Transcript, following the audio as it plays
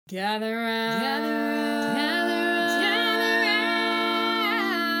Gather round, gather round, gather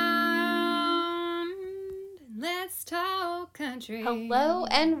round, let's talk country. Hello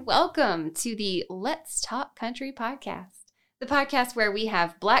and welcome to the Let's Talk Country podcast, the podcast where we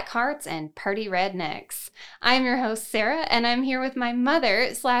have black hearts and party rednecks. I'm your host, Sarah, and I'm here with my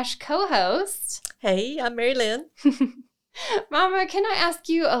mother / co-host. Hey, I'm Mary Lynn. Mama, can I ask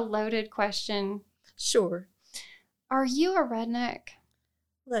you a loaded question? Sure. Are you a redneck?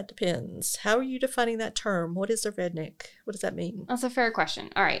 Well, that depends. How are you defining that term? What is a redneck? What does that mean? That's a fair question.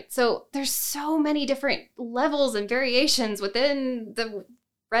 All right. So there's so many different levels and variations within the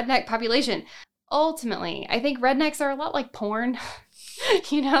redneck population. Ultimately, I think rednecks are a lot like porn.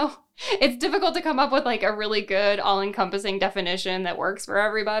 You know, it's difficult to come up with like a really good all-encompassing definition that works for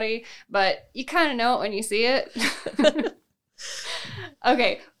everybody, but you kind of know it when you see it.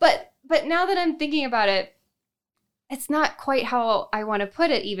 Okay. But now that I'm thinking about it, it's not quite how I want to put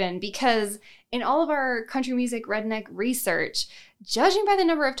it even, because in all of our country music redneck research, judging by the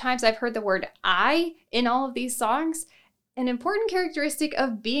number of times I've heard the word I in all of these songs, an important characteristic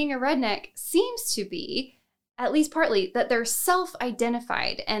of being a redneck seems to be, at least partly, that they're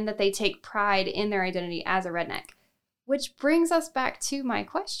self-identified and that they take pride in their identity as a redneck. Which brings us back to my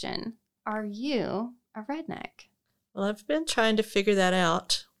question. Are you a redneck? Well, I've been trying to figure that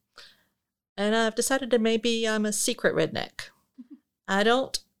out. And I've decided that maybe I'm a secret redneck. I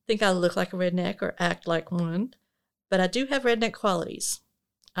don't think I look like a redneck or act like one, but I do have redneck qualities.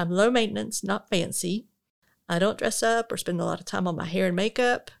 I'm low maintenance, not fancy. I don't dress up or spend a lot of time on my hair and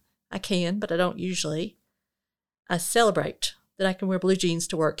makeup. I can, but I don't usually. I celebrate that I can wear blue jeans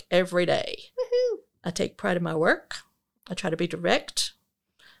to work every day. Woohoo! I take pride in my work. I try to be direct.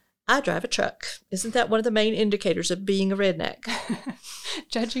 I drive a truck. Isn't that one of the main indicators of being a redneck?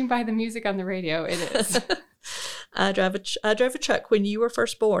 Judging by the music on the radio, it is. I drove a truck when you were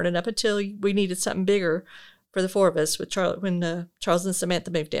first born, and up until we needed something bigger for the four of us when Charles and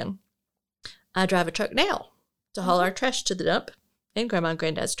Samantha moved in. I drive a truck now to haul our trash to the dump, and Grandma and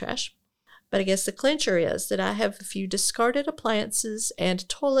Granddad's trash. But I guess the clincher is that I have a few discarded appliances and a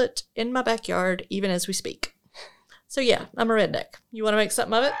toilet in my backyard even as we speak. So yeah, I'm a redneck. You want to make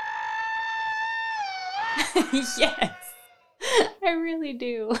something of it? Yes, I really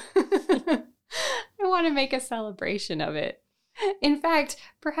do. I want to make a celebration of it. In fact,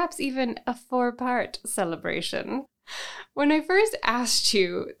 perhaps even a 4-part celebration. When I first asked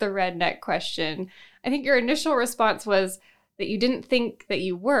you the redneck question, I think your initial response was that you didn't think that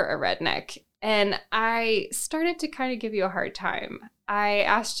you were a redneck. And I started to kind of give you a hard time. I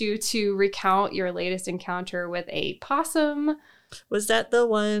asked you to recount your latest encounter with a possum. Was that the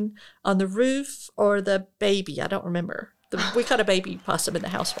one on the roof or the baby? I don't remember. We caught a baby possum in the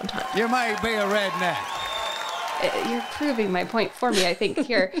house one time. You might be a redneck. You're proving my point for me, I think,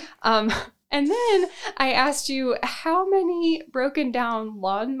 here. And then I asked you how many broken down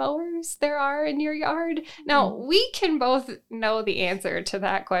lawnmowers there are in your yard. Now, we can both know the answer to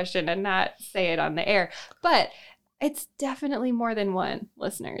that question and not say it on the air, but it's definitely more than one,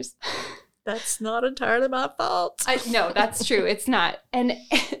 listeners. That's not entirely my fault. No, that's true. It's not.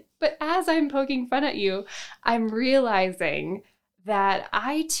 But as I'm poking fun at you, I'm realizing that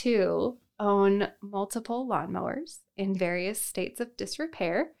I too own multiple lawnmowers in various states of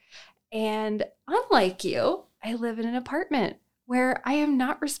disrepair. And unlike you, I live in an apartment where I am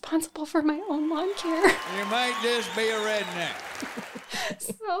not responsible for my own lawn care. You might just be a redneck.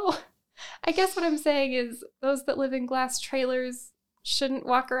 So I guess what I'm saying is those that live in glass trailers shouldn't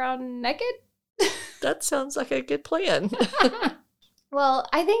walk around naked. That sounds like a good plan. Well,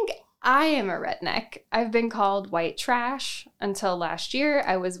 I think I am a redneck. I've been called white trash until last year.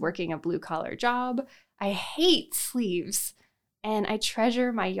 I was working a blue-collar job. I hate sleeves, and I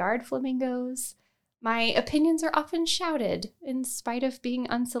treasure my yard flamingos. My opinions are often shouted in spite of being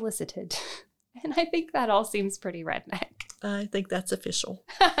unsolicited. And I think that all seems pretty redneck. I think that's official.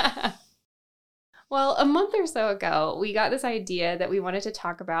 Well, a month or so ago, we got this idea that we wanted to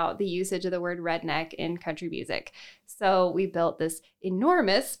talk about the usage of the word redneck in country music. So we built this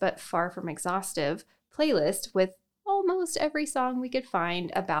enormous, but far from exhaustive, playlist with almost every song we could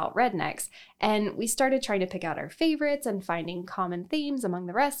find about rednecks. And we started trying to pick out our favorites and finding common themes among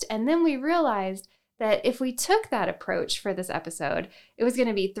the rest. And then we realized that if we took that approach for this episode, it was going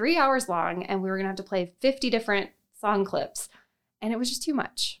to be 3 hours long and we were going to have to play 50 different song clips. And it was just too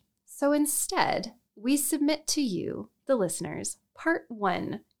much. So instead, we submit to you, the listeners, part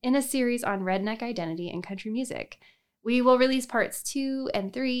 1 in a series on redneck identity and country music. We will release parts 2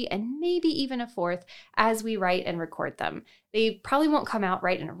 and 3 and maybe even a 4th as we write and record them. They probably won't come out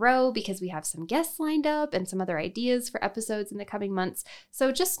right in a row because we have some guests lined up and some other ideas for episodes in the coming months.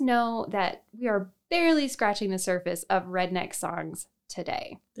 So just know that we are barely scratching the surface of redneck songs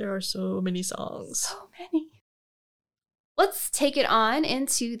today. There are so many songs. So many. Let's take it on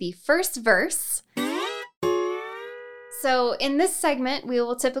into the first verse. So in this segment, we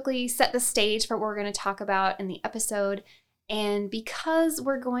will typically set the stage for what we're going to talk about in the episode. And because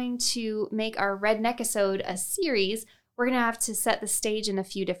we're going to make our Redneck-isode a series, we're going to have to set the stage in a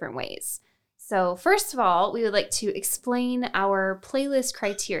few different ways. So first of all, we would like to explain our playlist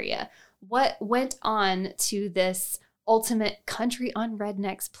criteria. What went on to this ultimate Country on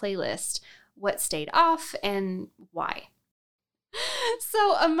Rednecks playlist? What stayed off and why?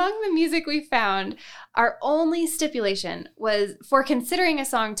 So among the music we found, our only stipulation was for considering a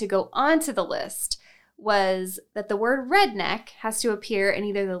song to go onto the list was that the word redneck has to appear in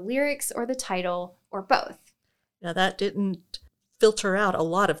either the lyrics or the title or both. Now, that didn't filter out a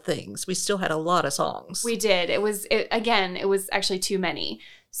lot of things. We still had a lot of songs. We did. It was actually too many.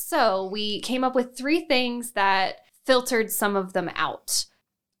 So we came up with 3 things that filtered some of them out.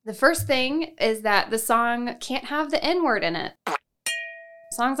 The first thing is that the song can't have the N-word in it.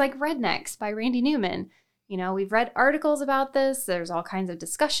 Songs like Rednecks by Randy Newman. You know, we've read articles about this. There's all kinds of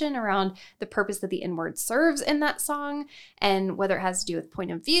discussion around the purpose that the N-word serves in that song and whether it has to do with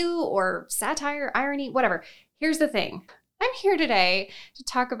point of view or satire, irony, whatever. Here's the thing. I'm here today to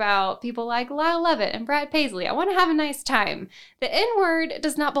talk about people like Lyle Lovett and Brad Paisley. I want to have a nice time. The N-word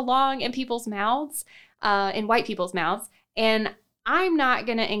does not belong in people's mouths, in white people's mouths, and I'm not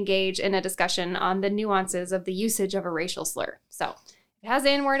going to engage in a discussion on the nuances of the usage of a racial slur. So if it has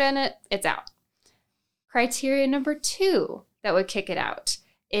the N-word in it, it's out. Criteria number 2 that would kick it out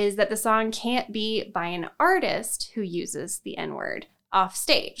is that the song can't be by an artist who uses the N-word off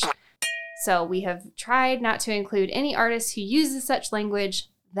stage. So we have tried not to include any artist who uses such language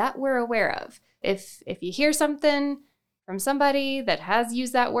that we're aware of. If you hear something from somebody that has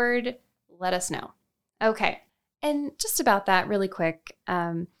used that word, let us know. Okay, and just about that really quick,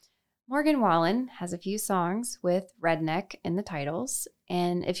 Morgan Wallen has a few songs with redneck in the titles.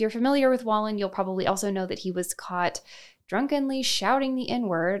 And if you're familiar with Wallen, you'll probably also know that he was caught drunkenly shouting the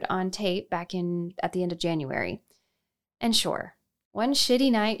N-word on tape back at the end of January. And sure, one shitty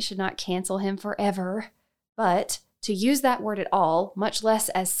night should not cancel him forever, but to use that word at all, much less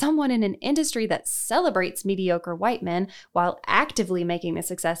as someone in an industry that celebrates mediocre white men while actively making the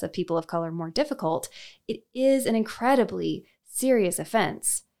success of people of color more difficult, it is an incredibly serious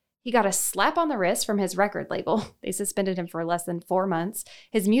offense. He got a slap on the wrist from his record label. They suspended him for less than 4 months.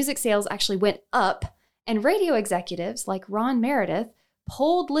 His music sales actually went up, and radio executives like Ron Meredith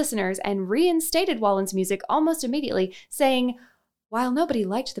polled listeners and reinstated Wallen's music almost immediately, saying, "While nobody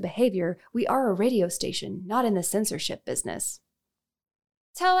liked the behavior, we are a radio station, not in the censorship business."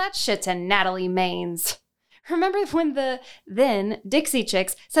 Tell that shit to Natalie Maines. Remember when the then Dixie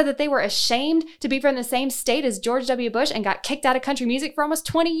Chicks said that they were ashamed to be from the same state as George W. Bush and got kicked out of country music for almost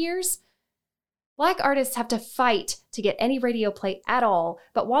 20 years? Black artists have to fight to get any radio play at all,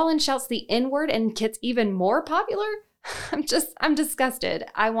 but Wallen shouts the N-word and gets even more popular? I'm disgusted.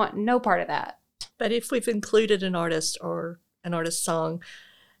 I want no part of that. But if we've included an artist or an artist's song,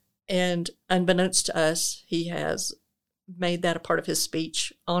 and unbeknownst to us, he has made that a part of his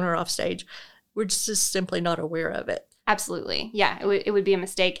speech on or off stage, we're just simply not aware of it. Absolutely. Yeah, it would be a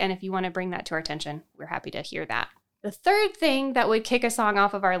mistake. And if you want to bring that to our attention, we're happy to hear that. The third thing that would kick a song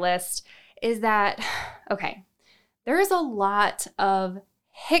off of our list is that, okay, there is a lot of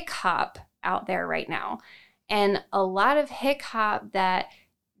hick hop out there right now. And a lot of hick hop that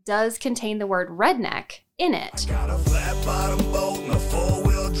does contain the word redneck in it. Got a flat bottom boat and a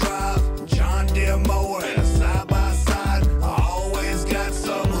 4-wheel drive, John Deere mower and a side-by-side. I always got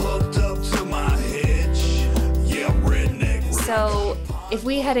something hooked up to my hitch. Yeah, redneck. So if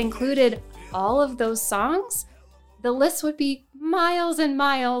we had included all of those songs, the list would be miles and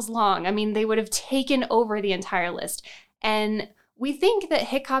miles long. I mean, they would have taken over the entire list. And we think that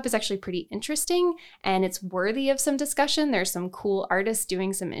hick hop is actually pretty interesting and it's worthy of some discussion. There's some cool artists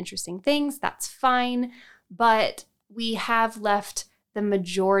doing some interesting things. That's fine. But we have left the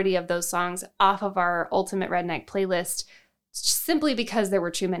majority of those songs off of our Ultimate Redneck playlist simply because there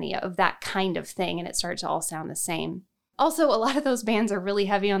were too many of that kind of thing and it started to all sound the same. Also, a lot of those bands are really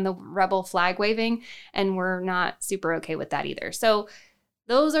heavy on the rebel flag waving, and we're not super okay with that either. So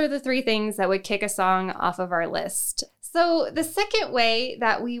those are the 3 things that would kick a song off of our list. So the second way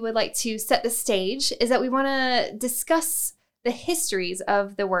that we would like to set the stage is that we want to discuss the histories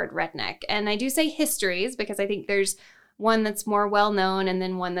of the word redneck. And I do say histories because I think there's one that's more well-known and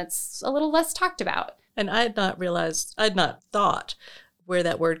then one that's a little less talked about. And I had not thought where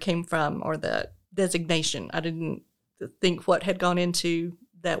that word came from or the designation. I didn't think what had gone into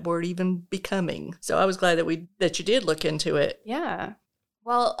that word even becoming. So I was glad that you did look into it. Yeah.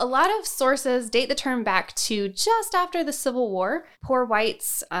 Well, a lot of sources date the term back to just after the Civil War. Poor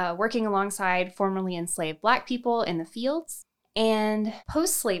whites working alongside formerly enslaved Black people in the fields. And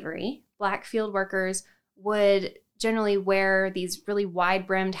post-slavery, Black field workers would generally wear these really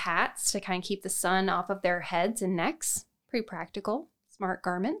wide-brimmed hats to kind of keep the sun off of their heads and necks. Pretty practical, smart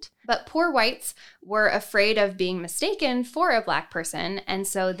garment. But poor whites were afraid of being mistaken for a Black person, and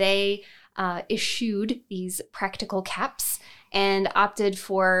so they issued these practical caps and opted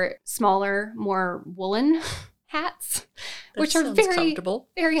for smaller, more woolen hats, which are very comfortable.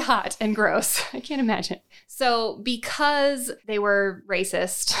 Very hot and gross. I can't imagine. So because they were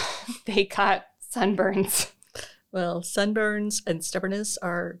racist, they got sunburns. Well, sunburns and stubbornness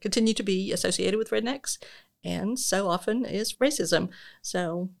continue to be associated with rednecks, and so often is racism.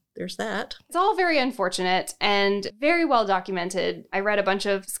 So there's that. It's all very unfortunate and very well documented. I read a bunch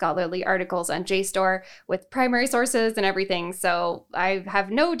of scholarly articles on JSTOR with primary sources and everything, so I have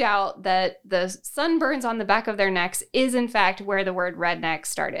no doubt that the sunburns on the back of their necks is in fact where the word redneck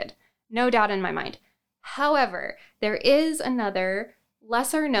started. No doubt in my mind. However, there is another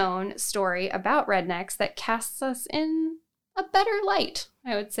lesser known story about rednecks that casts us in a better light,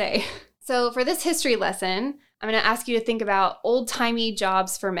 I would say. So for this history lesson, I'm going to ask you to think about old-timey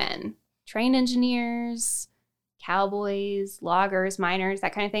jobs for men. Train engineers, cowboys, loggers, miners,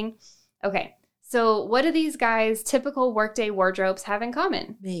 that kind of thing. Okay, so what do these guys' typical workday wardrobes have in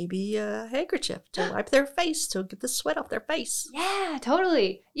common? Maybe a handkerchief to wipe their face to get the sweat off their face. Yeah,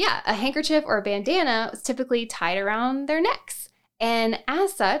 totally. Yeah, a handkerchief or a bandana was typically tied around their necks. And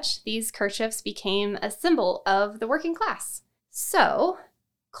as such, these kerchiefs became a symbol of the working class. So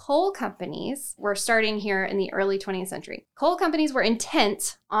coal companies were starting here in the early 20th century. Coal companies were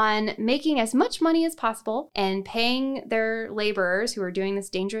intent on making as much money as possible and paying their laborers who were doing this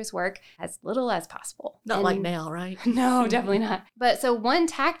dangerous work as little as possible. Not like now, right? No, definitely not. But so one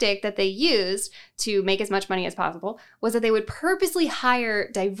tactic that they used to make as much money as possible was that they would purposely hire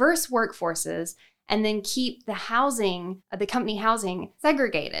diverse workforces and then keep the housing, the company housing,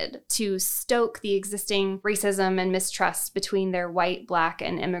 segregated to stoke the existing racism and mistrust between their white, Black,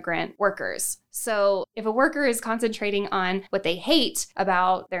 and immigrant workers. So if a worker is concentrating on what they hate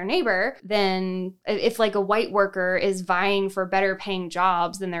about their neighbor, then if like a white worker is vying for better paying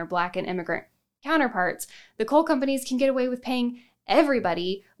jobs than their Black and immigrant counterparts, the coal companies can get away with paying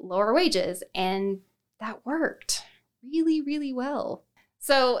everybody lower wages. And that worked really, really well.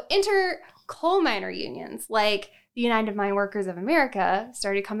 So enter coal miner unions like the United Mine Workers of America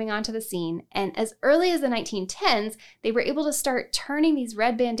started coming onto the scene. And as early as the 1910s, they were able to start turning these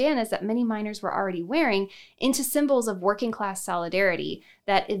red bandanas that many miners were already wearing into symbols of working class solidarity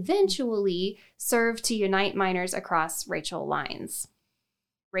that eventually served to unite miners across racial lines.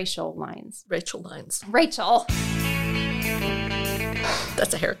 Racial lines. Rachel lines. Rachel.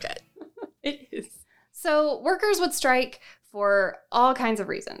 That's a haircut. It is. So workers would strike for all kinds of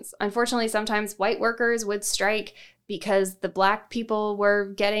reasons. Unfortunately, sometimes white workers would strike because the Black people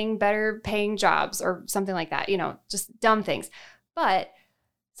were getting better paying jobs or something like that, just dumb things. But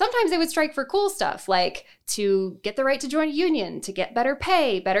sometimes they would strike for cool stuff, like to get the right to join a union, to get better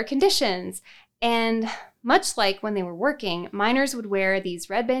pay, better conditions. And much like when they were working, miners would wear these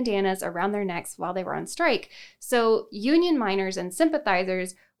red bandanas around their necks while they were on strike. So union miners and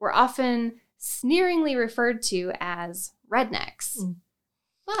sympathizers were often sneeringly referred to as rednecks.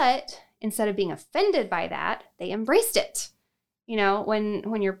 But instead of being offended by that, they embraced it.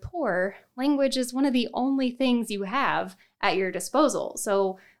 When you're poor, language is one of the only things you have at your disposal.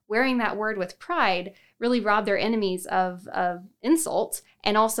 So wearing that word with pride really robbed their enemies of insult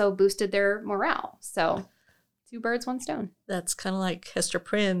and also boosted their morale. So 2 birds, 1 stone. That's kind of like Hester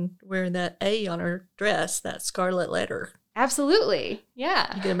Prynne wearing that A on her dress, that scarlet letter. Absolutely. Yeah.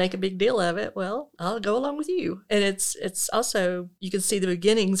 You're going to make a big deal of it. Well, I'll go along with you. And it's also, you can see the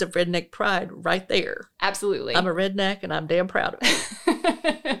beginnings of redneck pride right there. Absolutely. I'm a redneck and I'm damn proud of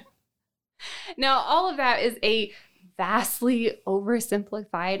it. Now, all of that is a vastly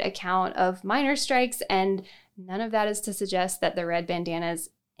oversimplified account of miner strikes, and none of that is to suggest that the red bandanas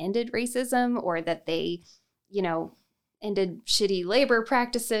ended racism or that they, ended shitty labor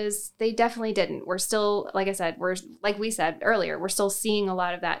practices. They definitely didn't. We're still, like I said, like we said earlier, we're still seeing a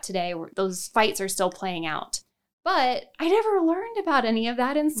lot of that today. Those fights are still playing out. But I never learned about any of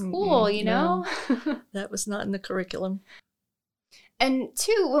that in school, No. That was not in the curriculum. And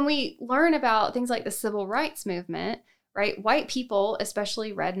two, when we learn about things like the civil rights movement, right, white people,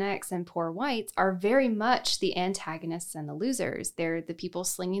 especially rednecks and poor whites, are very much the antagonists and the losers. They're the people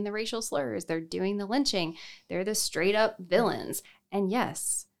slinging the racial slurs. They're doing the lynching. They're the straight up villains. And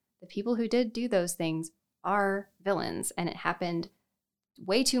yes, the people who did do those things are villains, and it happened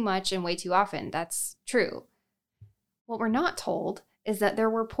way too much and way too often. That's true. What we're not told is that there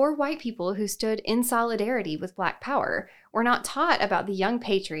were poor white people who stood in solidarity with Black Power. We're not taught about the young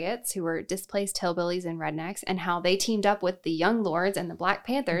patriots who were displaced hillbillies and rednecks and how they teamed up with the Young Lords and the Black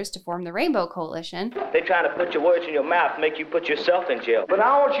Panthers to form the Rainbow Coalition. They're trying to put your words in your mouth, make you put yourself in jail. But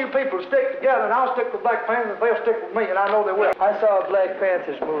I want you people to stick together, and I'll stick with Black Panthers, and they'll stick with me, and I know they will. I saw a Black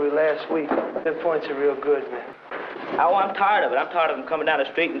Panthers movie last week. Their points are real good, man. Oh, I'm tired of it. I'm tired of them coming down the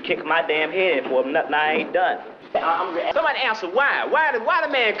street and kicking my damn head in for them. Nothing I ain't done. Somebody answer why? Why the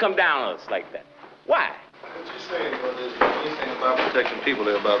man come down on us like that? Why? What you're saying, brother, is anything about protecting people,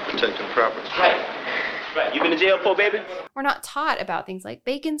 they're about protecting property. Right. You been to jail for, baby? We're not taught about things like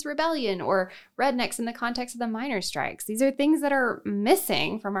Bacon's Rebellion or rednecks in the context of the miners' strikes. These are things that are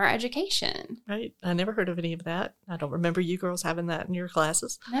missing from our education. Right. I never heard of any of that. I don't remember you girls having that in your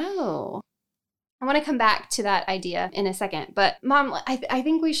classes. No. I want to come back to that idea in a second. But Mom, I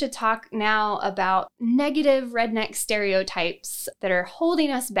think we should talk now about negative redneck stereotypes that are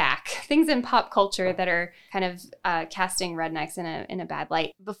holding us back, things in pop culture that are kind of casting rednecks in a bad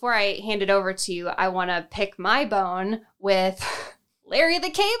light. Before I hand it over to you, I want to pick my bone with Larry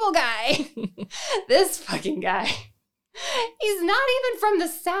the Cable Guy. This fucking guy. He's not even from the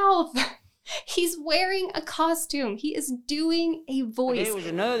South. He's wearing a costume. He is doing a voice. There was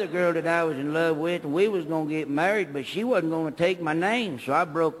another girl that I was in love with, and we was going to get married, but she wasn't going to take my name, so I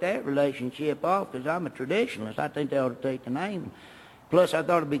broke that relationship off because I'm a traditionalist. I think they ought to take the name. Plus, I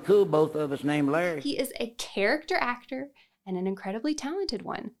thought it'd be cool both of us named Larry. He is a character actor and an incredibly talented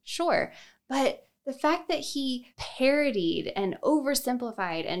one, sure. But the fact that he parodied and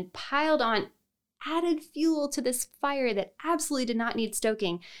oversimplified and piled on added fuel to this fire that absolutely did not need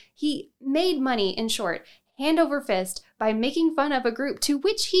stoking. He made money, in short, hand over fist, by making fun of a group to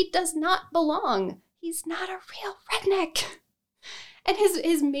which he does not belong. He's not a real redneck. And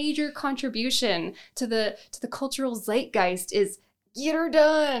his major contribution to the cultural zeitgeist is "Get her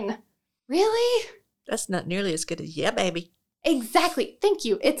done." Really? That's not nearly as good as "Yeah, baby." Exactly. Thank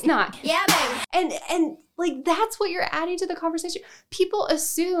you. It's not. Yeah, baby. And like that's what you're adding to the conversation. People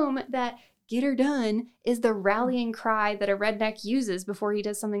assume that "Get her done" is the rallying cry that a redneck uses before he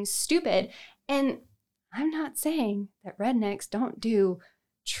does something stupid. And I'm not saying that rednecks don't do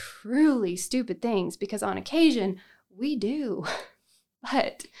truly stupid things, because on occasion we do.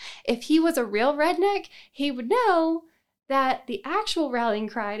 But if he was a real redneck, he would know that the actual rallying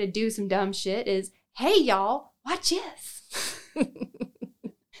cry to do some dumb shit is, "Hey y'all, watch this."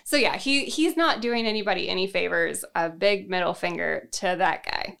 So yeah, he's not doing anybody any favors. A big middle finger to that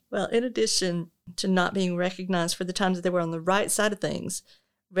guy. Well, in addition to not being recognized for the times that they were on the right side of things,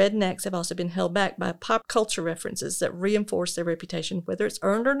 rednecks have also been held back by pop culture references that reinforce their reputation, whether it's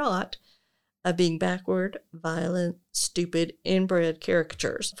earned or not, of being backward, violent, stupid, inbred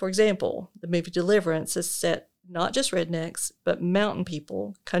caricatures. For example, the movie Deliverance is set not just rednecks, but mountain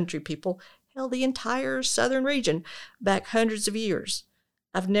people, country people, hell, the entire southern region back hundreds of years.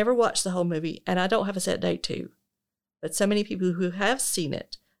 I've never watched the whole movie, and I don't have a set date to. But so many people who have seen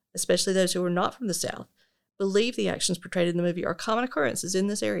it, especially those who are not from the South, believe the actions portrayed in the movie are common occurrences in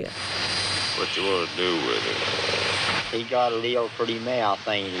this area. What you want to do with it? He got a little pretty mouth,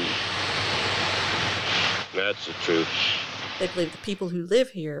 ain't he? That's the truth. They believe the people who live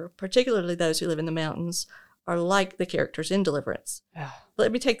here, particularly those who live in the mountains, are like the characters in Deliverance.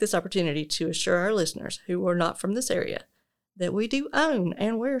 Let me take this opportunity to assure our listeners who are not from this area that we do own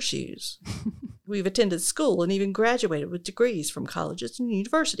and wear shoes. We've attended school and even graduated with degrees from colleges and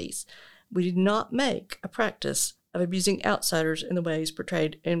universities. We do not make a practice of abusing outsiders in the ways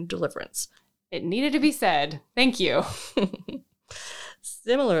portrayed in Deliverance. It needed to be said. Thank you.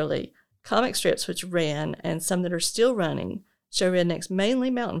 Similarly, comic strips which ran, and some that are still running, show rednecks, mainly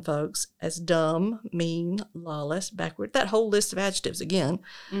mountain folks, as dumb, mean, lawless, backward, that whole list of adjectives again.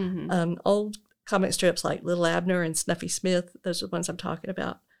 Mm-hmm. Old comic strips like Little Abner and Snuffy Smith, those are the ones I'm talking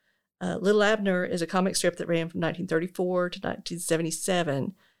about. Little Abner is a comic strip that ran from 1934 to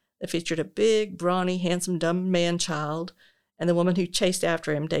 1977 that featured a big, brawny, handsome, dumb man-child and the woman who chased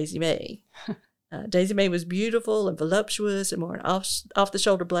after him, Daisy Mae. Daisy Mae was beautiful and voluptuous and wore an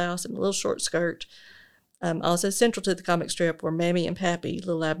off-the-shoulder blouse and a little short skirt. Also central to the comic strip were Mammy and Pappy,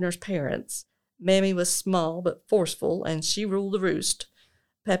 Little Abner's parents. Mammy was small but forceful, and she ruled the roost.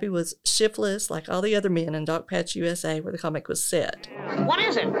 Pappy was shiftless like all the other men in Dogpatch, USA, where the comic was set. What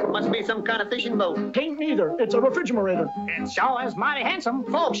is it? Must be some kind of fishing boat. Ain't neither. It's a refrigerator. It sure is mighty handsome.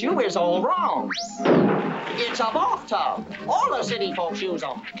 Folks, you is all wrong. It's a bathtub. All the city folks use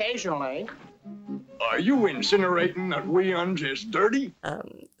them. Occasionally. Are you incinerating that we uns is dirty?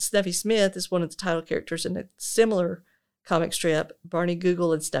 Snuffy Smith is one of the title characters in a similar comic strip, Barney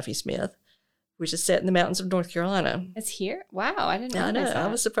Google and Snuffy Smith, which is set in the mountains of North Carolina. It's here? Wow, I didn't know. I know. I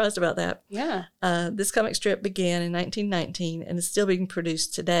was surprised about that. Yeah. This comic strip began in 1919 and is still being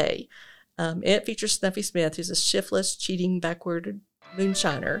produced today. It features Snuffy Smith, who's a shiftless, cheating, backward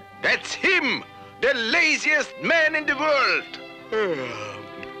moonshiner. That's him, the laziest man in the world.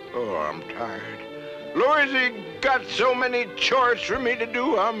 Oh, I'm tired. Loisy got so many chores for me to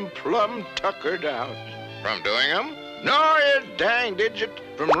do, I'm plumb tuckered out. From doing them? No, you dang digit,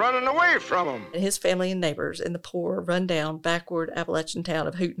 from running away from them. And his family and neighbors in the poor, run-down, backward Appalachian town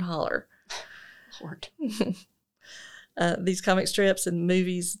of Hoot and Holler. Lord. These comic strips and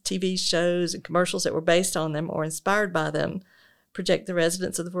movies, TV shows, and commercials that were based on them or inspired by them project the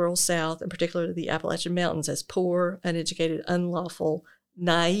residents of the rural South, and particularly the Appalachian Mountains, as poor, uneducated, unlawful,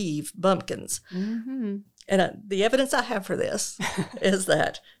 naive bumpkins. Mm-hmm. And the evidence I have for this is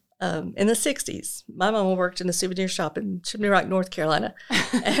that in the 60s, my mama worked in a souvenir shop in Chimney Rock, North Carolina,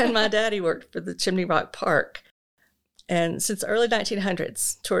 and my daddy worked for the Chimney Rock Park. And since the early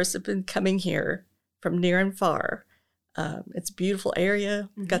 1900s, tourists have been coming here from near and far. It's a beautiful area.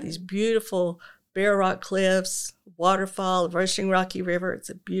 We've got these beautiful bare rock cliffs, waterfall, rushing Rocky River. It's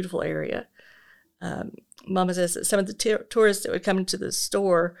a beautiful area. Mama says that some of the tourists that would come into the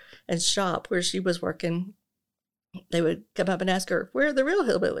store and shop where she was working, they would come up and ask her, where are the real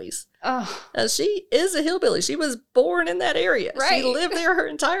hillbillies? Oh. Now, she is a hillbilly. She was born in that area. Right. She lived there her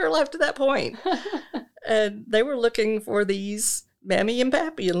entire life to that point. And they were looking for these Mammy and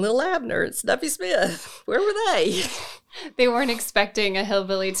Pappy and Little Abner and Snuffy Smith. Where were they? They weren't expecting a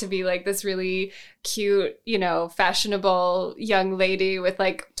hillbilly to be like this really cute, fashionable young lady with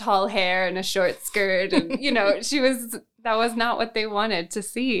like tall hair and a short skirt. And, that was not what they wanted to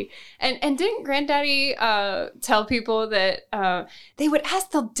see. And didn't Granddaddy tell people that they would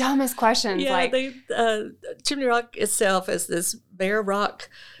ask the dumbest questions? Yeah, Chimney Rock itself is this bare rock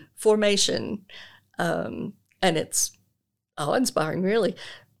formation. And it's awe-inspiring, really.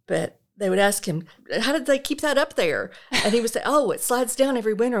 But they would ask him, how did they keep that up there? And he would say, it slides down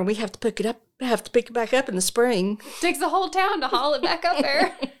every winter and we have to pick it back up in the spring. Takes the whole town to haul it back up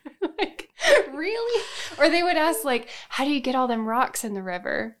there. Like, really? Or they would ask, like, how do you get all them rocks in the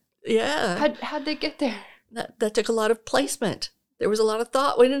river? Yeah. How'd they get there? That took a lot of placement. There was a lot of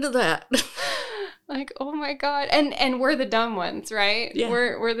thought went into that. Like, oh my God. And we're the dumb ones, right? Yeah.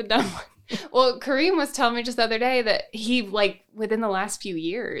 We're the dumb ones. Well, Kareem was telling me just the other day that he, like, within the last few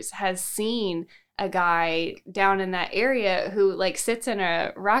years has seen a guy down in that area who, like, sits in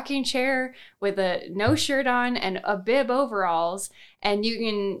a rocking chair with no shirt on and a bib overalls, and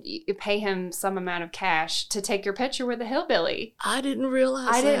you pay him some amount of cash to take your picture with a hillbilly. I didn't realize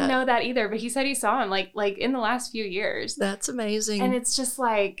that. I didn't know that either, but he said he saw him, like in the last few years. That's amazing. And it's just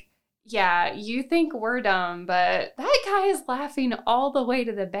like, yeah, you think we're dumb, but that guy is laughing all the way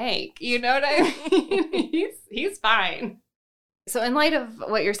to the bank. You know what I mean? he's fine. So in light of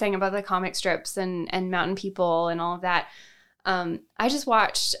what you're saying about the comic strips and mountain people and all of that, I just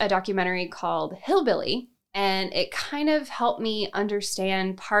watched a documentary called Hillbilly, and it kind of helped me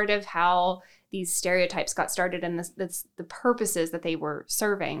understand part of how these stereotypes got started and the purposes that they were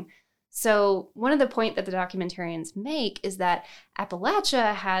serving. So one of the points that the documentarians make is that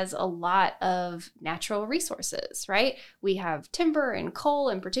Appalachia has a lot of natural resources, right? We have timber and coal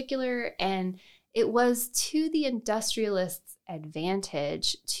in particular, and it was to the industrialists'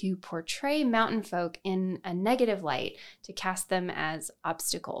 advantage to portray mountain folk in a negative light, to cast them as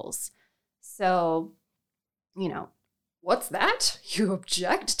obstacles. So, what's that? You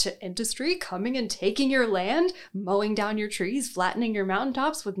object to industry coming and taking your land, mowing down your trees, flattening your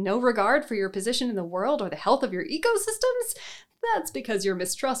mountaintops with no regard for your position in the world or the health of your ecosystems? That's because you're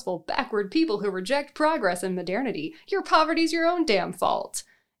mistrustful, backward people who reject progress and modernity. Your poverty's your own damn fault.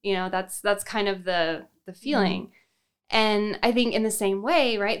 That's kind of the feeling. Mm-hmm. And I think in the same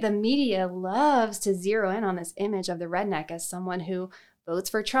way, right, the media loves to zero in on this image of the redneck as someone who votes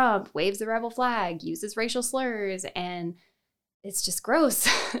for Trump, waves the rebel flag, uses racial slurs, and it's just gross.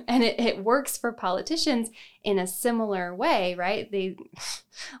 And it works for politicians in a similar way, right? They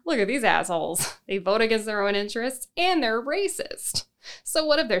look at these assholes. They vote against their own interests and they're racist. So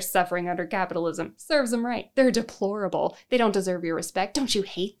what if they're suffering under capitalism? Serves them right. They're deplorable. They don't deserve your respect. Don't you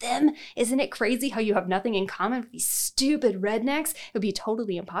hate them? Isn't it crazy how you have nothing in common with these stupid rednecks? It would be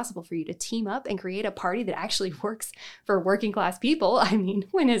totally impossible for you to team up and create a party that actually works for working class people. I mean,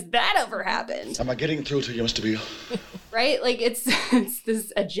 when has that ever happened? Am I getting through to you, Mr. Beale? Right? Like, it's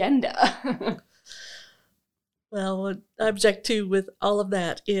this agenda. Well, what I object to with all of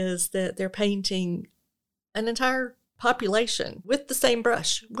that is that they're painting an entire population with the same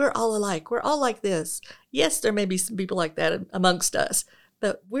brush. We're all alike. We're all like this. Yes, there may be some people like that amongst us,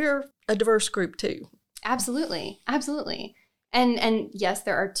 but we're a diverse group too. Absolutely. Absolutely. And yes,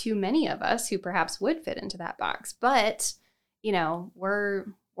 there are too many of us who perhaps would fit into that box, but you know, we're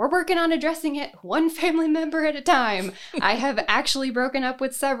working on addressing it one family member at a time. I have actually broken up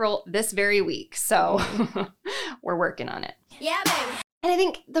with several this very week, so we're working on it. Yeah, baby. And I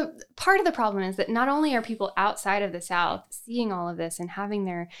think the part of the problem is that not only are people outside of the South seeing all of this and having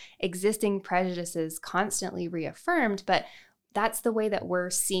their existing prejudices constantly reaffirmed, but that's the way that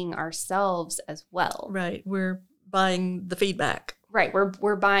we're seeing ourselves as well. Right. We're buying the feedback. Right.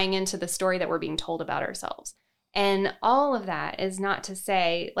 We're buying into the story that we're being told about ourselves. And all of that is not to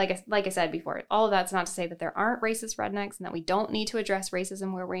say, like I said before, all of that's not to say that there aren't racist rednecks and that we don't need to address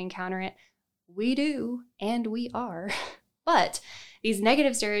racism where we encounter it. We do, and we are. But these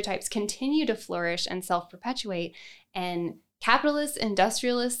negative stereotypes continue to flourish and self-perpetuate, and capitalists,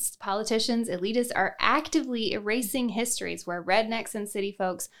 industrialists, politicians, elitists are actively erasing histories where rednecks and city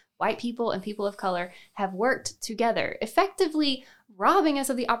folks, white people and people of color have worked together, effectively robbing us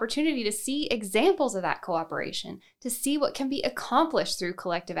of the opportunity to see examples of that cooperation, to see what can be accomplished through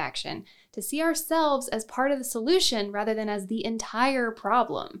collective action, to see ourselves as part of the solution rather than as the entire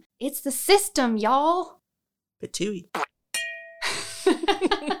problem. It's the system, y'all. Patooey.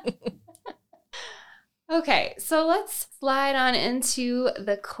 Okay, so let's slide on into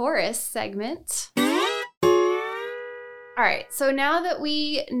the chorus segment. All right, so now that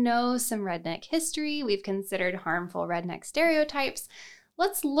we know some redneck history, we've considered harmful redneck stereotypes,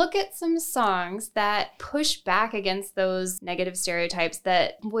 let's look at some songs that push back against those negative stereotypes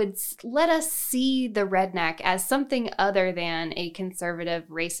that would let us see the redneck as something other than a conservative,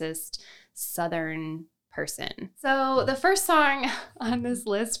 racist, Southern person. So the first song on this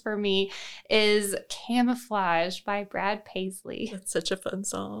list for me is Camouflage by Brad Paisley. That's such a fun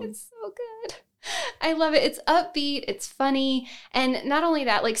song. It's so good. I love it. It's upbeat, it's funny, and not only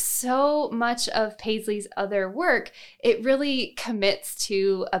that, like so much of Paisley's other work, it really commits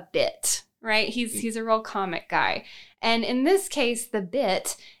to a bit, right? He's a real comic guy. And in this case, the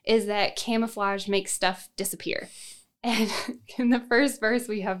bit is that camouflage makes stuff disappear. And in the first verse,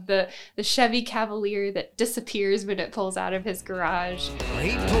 we have the Chevy Cavalier that disappears when it pulls out of his garage.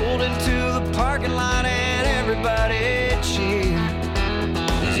 He pulled into the parking lot and everybody cheered.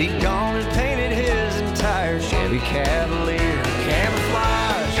 He'd gone and painted his entire Chevy Cavalier.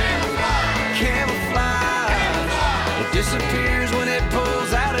 Camouflage, camouflage. It disappears when it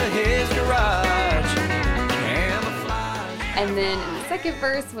pulls out of his garage. Camouflage. And then in the second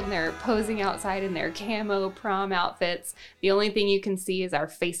verse, when they're posing outside in their camo prom outfits, the only thing you can see is our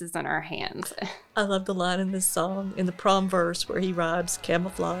faces and our hands. I love the line in this song, in the prom verse, where he rhymes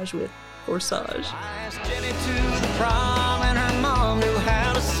camouflage with corsage. I asked Jenny to the prom and her mom knew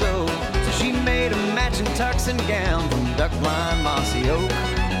how to sew. So she made a matching tux and gown from duck blind mossy oak.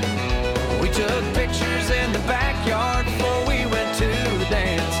 We took pictures in the backyard before we went to the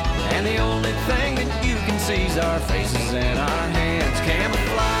dance. And the only thing that you can see is our faces and our hands.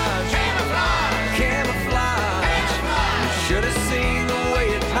 Camouflage, camouflage, camouflage. You should have seen the way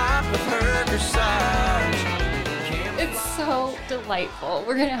it popped with her corsage. It's so delightful.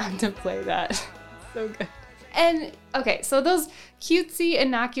 We're gonna have to play that. So good. And okay, so those cutesy,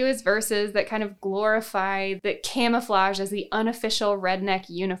 innocuous verses that kind of glorify the camouflage as the unofficial redneck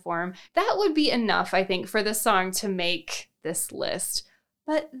uniform, that would be enough, I think, for the song to make this list.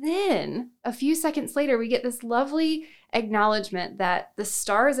 But then, a few seconds later, we get this lovely acknowledgement that the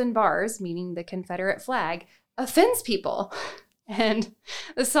stars and bars, meaning the Confederate flag, offends people. And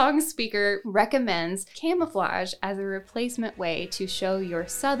the song speaker recommends camouflage as a replacement way to show your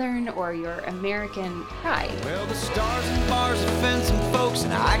Southern or your American pride. Well, the stars and bars offend some folks,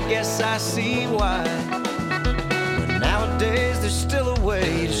 and I guess I see why. But nowadays, there's still a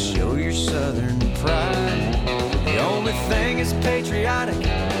way to show your Southern pride. The only thing is patriotic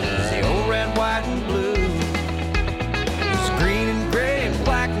is the old red, white, and blue. There's green and gray and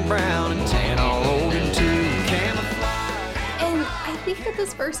black and brown and tan all rolled into camouflage. And I think that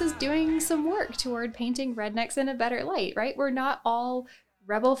this verse is doing some work toward painting rednecks in a better light, right? We're not all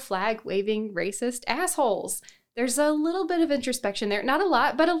rebel flag waving racist assholes. there's a little bit of introspection there. Not a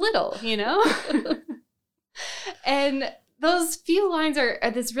lot, but a little, you know? And those few lines are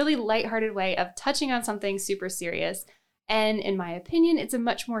this really lighthearted way of touching on something super serious. And in my opinion, it's a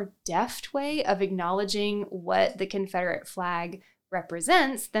much more deft way of acknowledging what the Confederate flag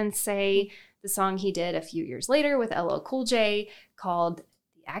represents than, say, the song he did a few years later with LL Cool J called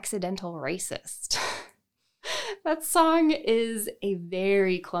The Accidental Racist. That song is a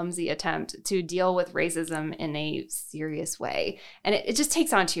very clumsy attempt to deal with racism in a serious way. And it just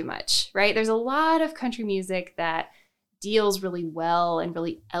takes on too much, right? There's a lot of country music that deals really well and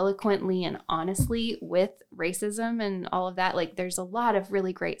really eloquently and honestly with racism and all of that. Like, there's a lot of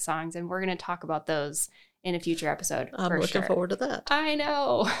really great songs, and we're going to talk about those in a future episode. I'm looking forward to that. I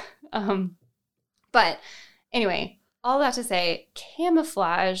know. But anyway, all that to say,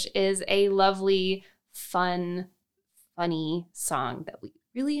 Camouflage is a lovely, fun, funny song that we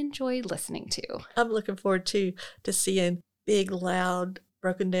really enjoyed listening to. I'm looking forward to seeing big, loud,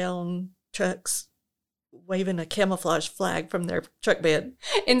 broken down trucks waving a camouflage flag from their truck bed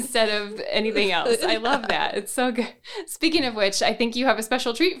instead of anything else. I love that. It's so good. Speaking of which, I think you have a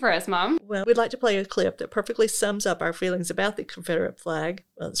special treat for us, Mom. Well, we'd like to play a clip that perfectly sums up our feelings about the Confederate flag.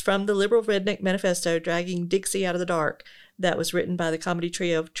 Well, it's from the Liberal Redneck Manifesto, Dragging Dixie Out of the Dark, that was written by the comedy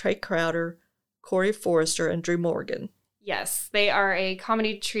trio of Trey Crowder, Corey Forrester, and Drew Morgan. Yes, they are a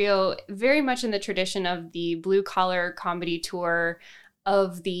comedy trio very much in the tradition of the blue collar comedy tour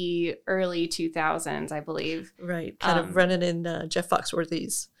of the early 2000s, I believe. Right, kind of running in Jeff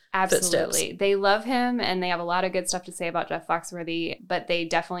Foxworthy's absolutely footsteps. They love him, and they have a lot of good stuff to say about Jeff Foxworthy, but they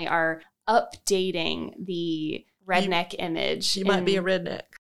definitely are updating the redneck image. You might be a redneck.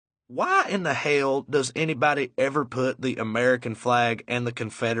 Why in the hell does anybody ever put the American flag and the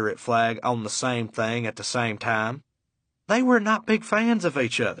Confederate flag on the same thing at the same time? They were not big fans of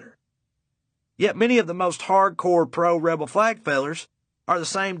each other. Yet many of the most hardcore pro-rebel flag fellers are the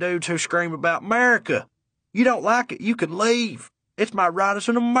same dudes who scream about America. You don't like it, you can leave. It's my right as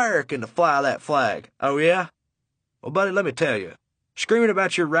an American to fly that flag. Oh yeah? Well, buddy, let me tell you, screaming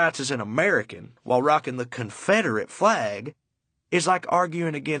about your rights as an American while rocking the Confederate flag is like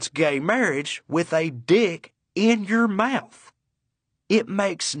arguing against gay marriage with a dick in your mouth. It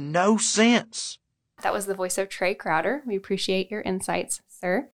makes no sense. That was the voice of Trey Crowder. We appreciate your insights,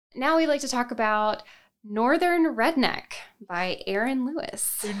 sir. Now we'd like to talk about Northern Redneck by Aaron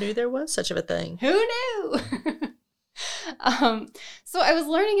Lewis. Who knew there was such a thing? Who knew? So I was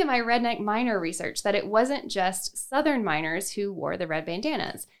learning in my redneck miner research that it wasn't just Southern miners who wore the red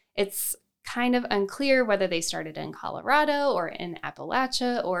bandanas. It's kind of unclear whether they started in Colorado or in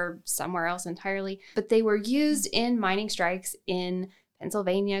Appalachia or somewhere else entirely, but they were used in mining strikes in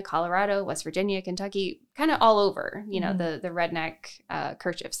Pennsylvania, Colorado, West Virginia, Kentucky, kind of all over, you know, the redneck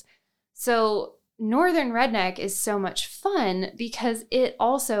kerchiefs. So Northern Redneck is so much fun because it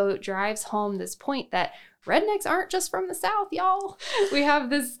also drives home this point that rednecks aren't just from the South, y'all. We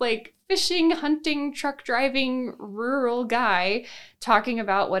have this like fishing, hunting, truck driving, rural guy talking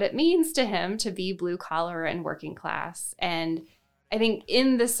about what it means to him to be blue collar and working class. And I think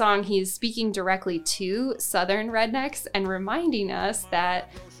in this song, he's speaking directly to Southern rednecks and reminding us that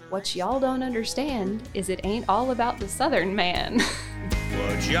what y'all don't understand is it ain't all about the Southern man.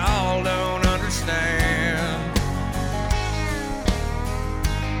 What y'all don't understand,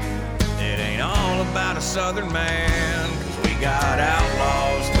 it ain't all about a Southern man. 'Cause we got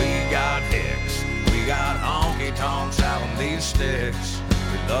outlaws, we got hicks, we got honky tonks out on these sticks.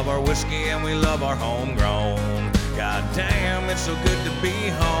 We love our whiskey and we love our homegrown. God damn, it's so good to be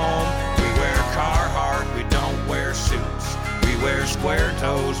home. We wear Carhartt, we don't wear suits. We wear square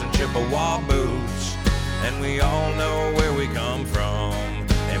toes and Chippewa boots. And we all know where we come from.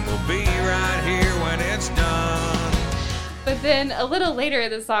 And we'll be right here when it's done. But then a little later in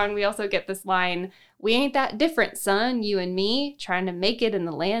the song, we also get this line, "We ain't that different, son, you and me, trying to make it in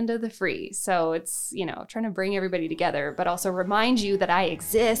the land of the free." So it's, you know, trying to bring everybody together, but also remind you that I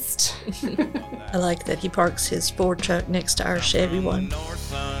exist. I like that he parks his Ford truck next to our Chevy one. North,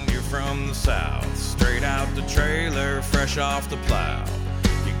 son, you're from the South. Straight out the trailer, fresh off the plow.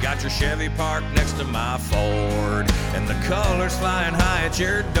 You got your Chevy parked next to my Ford, and the colors flying high at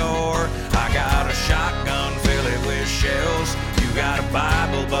your door. I got a shotgun, fill it with shells. You got a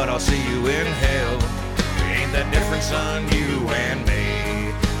Bible, but I'll see you in hell. We ain't that different, son, you and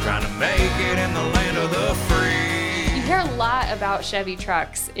me, trying to make it in the land of the free. You hear a lot about Chevy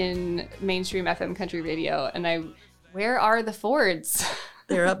trucks in mainstream FM country radio, and where are the Fords?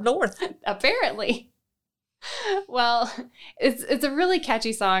 They're up north. Apparently. Well, it's a really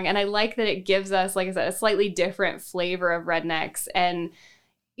catchy song, and I like that it gives us, like I said, a slightly different flavor of rednecks. And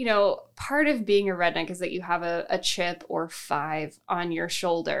part of being a redneck is that you have a chip or 5 on your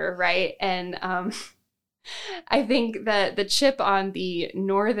shoulder, right? And I think that the chip on the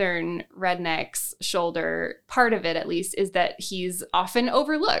northern redneck's shoulder, part of it at least, is that he's often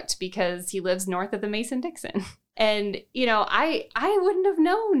overlooked because he lives north of the Mason-Dixon. And, I wouldn't have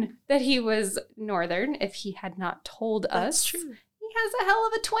known that he was northern if he had not told us. That's true. He has a hell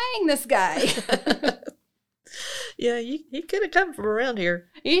of a twang, this guy. Yeah, he could have come from around here.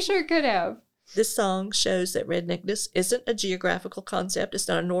 He sure could have. This song shows that redneckness isn't a geographical concept. It's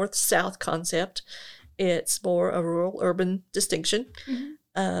not a north-south concept. It's more a rural-urban distinction.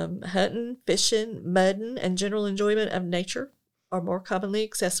 Mm-hmm. Hunting, fishing, mudding, and general enjoyment of nature are more commonly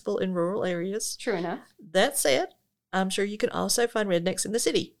accessible in rural areas. True enough. That said, I'm sure you can also find rednecks in the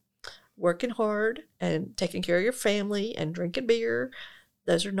city, working hard and taking care of your family and drinking beer.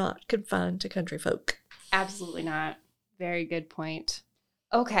 Those are not confined to country folk. Absolutely not. Very good point.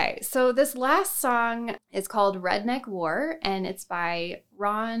 Okay, so this last song is called Redneck War, and it's by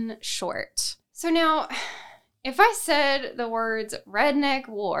Ron Short. So now, if I said the words Redneck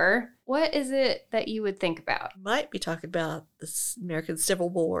War, what is it that you would think about? Might be talking about the American Civil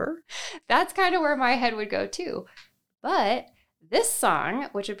War. That's kind of where my head would go too. But this song,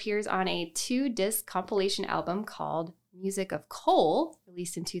 which appears on a 2-disc compilation album called Music of Coal,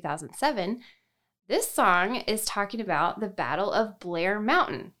 released in 2007, this song is talking about the Battle of Blair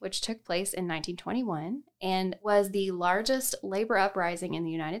Mountain, which took place in 1921 and was the largest labor uprising in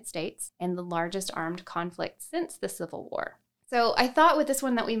the United States and the largest armed conflict since the Civil War. So I thought with this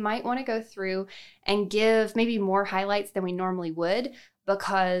one that we might want to go through and give maybe more highlights than we normally would,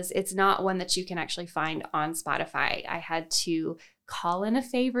 because it's not one that you can actually find on Spotify. I had to call in a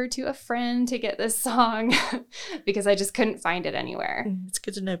favor to a friend to get this song because I just couldn't find it anywhere. It's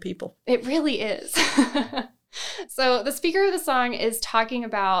good to know people. It really is. So the speaker of the song is talking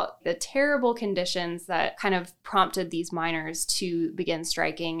about the terrible conditions that kind of prompted these miners to begin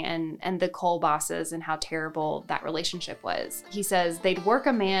striking and the coal bosses and how terrible that relationship was. He says they'd work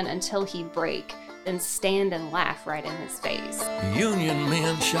a man until he'd break, then stand and laugh right in his face. Union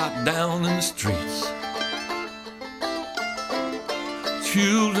men shot down in the streets.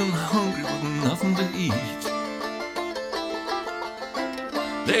 Children hungry with nothing to eat.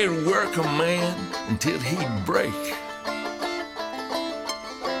 They'd work a man until he'd break,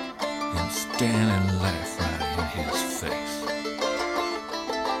 and stand and laugh right in his face.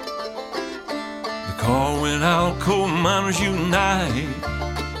 The call went out, Coal Miners Unite.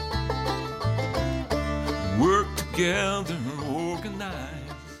 Work together and organize.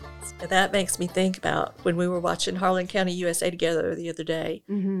 That makes me think about when we were watching Harlan County, USA together the other day.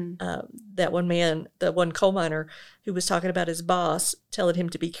 Mm-hmm. That one man, the one coal miner, who was talking about his boss telling him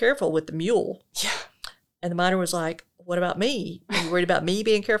to be careful with the mule. Yeah. And the miner was like, what about me? Are you worried about me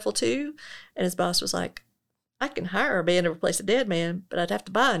being careful too? And his boss was like, I can hire a man to replace a dead man, but I'd have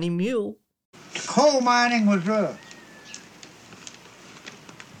to buy a new mule. Coal mining was rough.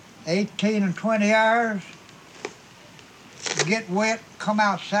 18 and 20 hours. You get wet, come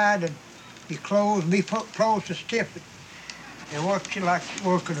outside, and your clothes be close to stiff. They worked you like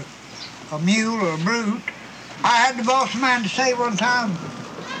working a mule or a brute. I had the boss man to say one time,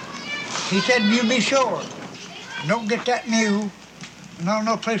 he said, you be sure, don't get that mule,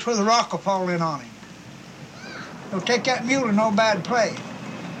 no place where the rock will fall in on him. Don't take that mule in no bad place.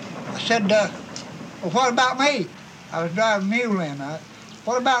 I said, well, what about me? I was driving a mule in.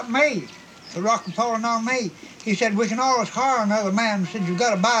 What about me? The rock was falling on me. He said, we can always hire another man. He said, you've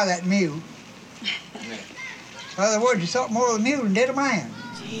got to buy that mule. In other words, you thought more of the mule than did a man.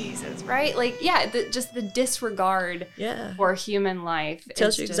 Jesus, right? Like, yeah, just the disregard for human life. It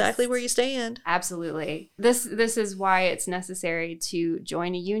tells you exactly where you stand. Absolutely. This is why it's necessary to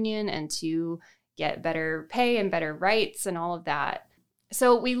join a union and to get better pay and better rights and all of that.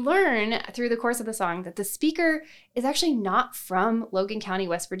 So we learn through the course of the song that the speaker is actually not from Logan County,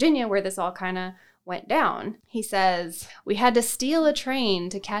 West Virginia, where this all kind of went down. He says, we had to steal a train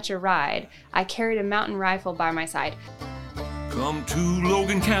to catch a ride. I carried a mountain rifle by my side. Come to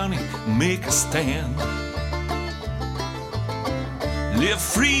Logan County, make a stand. Live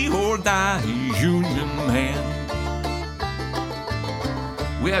free or die, Union man.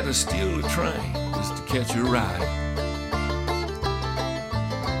 We had to steal a train just to catch a ride.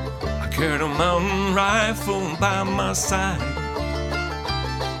 I carried a mountain rifle by my side.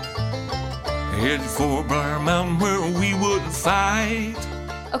 Headed for Blair Mountain where we would fight.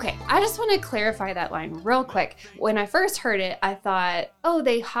 Okay, I just want to clarify that line real quick. When I first heard it, I thought, oh,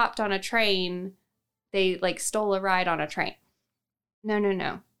 they hopped on a train. They stole a ride on a train.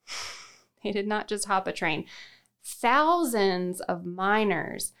 No. They did not just hop a train. thousands of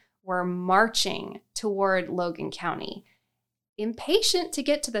miners were marching toward Logan County. Impatient to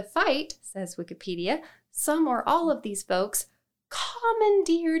get to the fight, says Wikipedia, some or all of these folks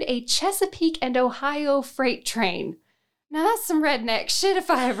commandeered a Chesapeake and Ohio freight train. Now that's some redneck shit if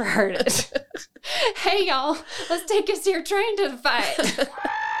I ever heard it. Hey y'all, let's take us your train to the fight.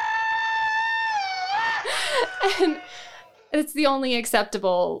 And it's the only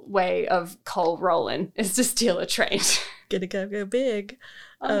acceptable way of coal rolling is to steal a train. Gonna go big.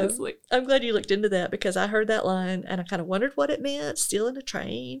 Honestly. I'm glad you looked into that because I heard that line and I kind of wondered what it meant, stealing a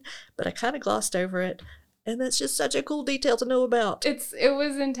train, but I kind of glossed over it. And that's just such a cool detail to know about. It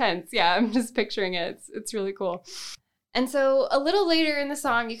was intense. Yeah, I'm just picturing it. It's really cool. And so a little later in the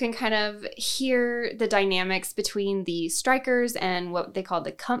song, you can kind of hear the dynamics between the strikers and what they called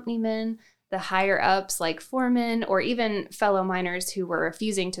the companymen, the higher ups like foremen, or even fellow miners who were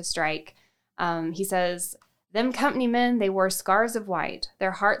refusing to strike. He says, "Them companymen, they wore scars of white.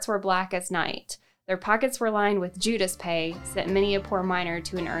 Their hearts were black as night. Their pockets were lined with Judas pay, sent many a poor miner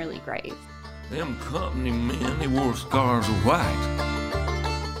to an early grave." Them company men, they wore scars of white,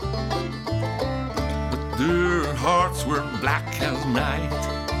 but their hearts were black as night.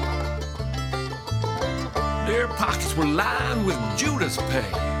 Their pockets were lined with Judas pay,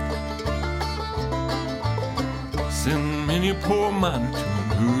 send many a poor miner to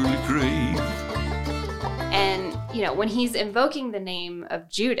an early grave. And, you know, when he's invoking the name of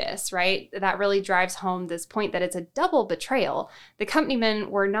Judas, right, that really drives home this point that it's a double betrayal. The companymen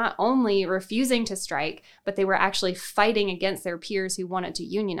were not only refusing to strike, but they were actually fighting against their peers who wanted to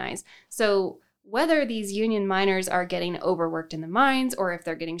unionize. So whether these union miners are getting overworked in the mines or if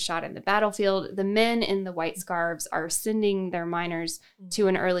they're getting shot in the battlefield, the men in the white scarves are sending their miners to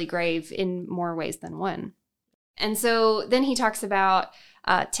an early grave in more ways than one. And so then he talks about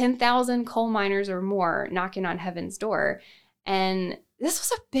 10,000 coal miners or more knocking on heaven's door. And this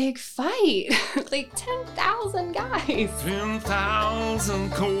was a big fight. Like 10,000 guys.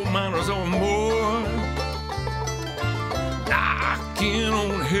 10,000 coal miners or more knocking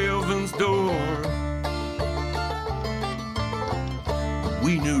on heaven's door.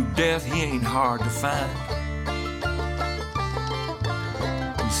 We knew death, he ain't hard to find.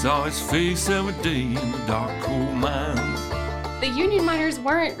 We saw his face every day in the dark coal mines. The union miners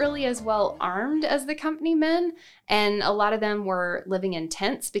weren't really as well armed as the company men, and a lot of them were living in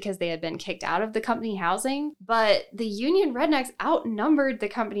tents because they had been kicked out of the company housing. But the union rednecks outnumbered the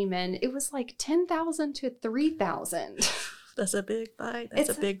company men. It was like 10,000 to 3,000. That's a big fight. It's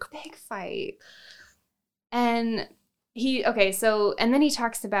a big fight. And then he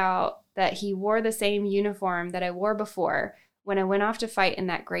talks about that he wore the same uniform that I wore before when I went off to fight in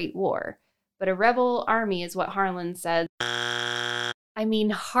that great war. But a rebel army is what Harlan said.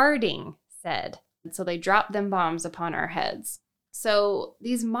 Harding said. So they dropped them bombs upon our heads. So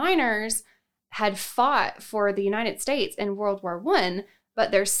these miners had fought for the United States in World War I,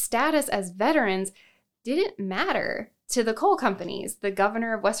 but their status as veterans didn't matter to the coal companies, the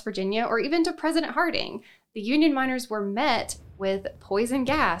governor of West Virginia, or even to President Harding. The Union miners were met with poison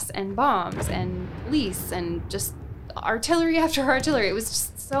gas and bombs and police and just artillery after artillery. It was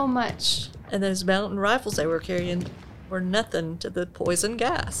just so much. And those mountain rifles they were carrying were nothing to the poison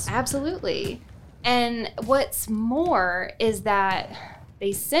gas. Absolutely. And what's more is that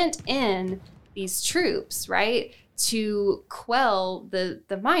they sent in these troops, right, to quell the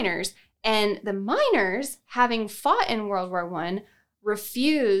miners. And the miners, having fought in World War I,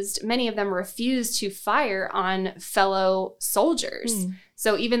 many of them refused to fire on fellow soldiers.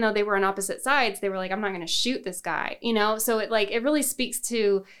 So even though they were on opposite sides, they were like, I'm not going to shoot this guy, you know? So it really speaks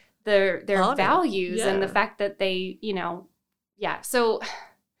to their values and the fact that they, So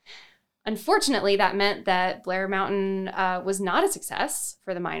unfortunately, that meant that Blair Mountain was not a success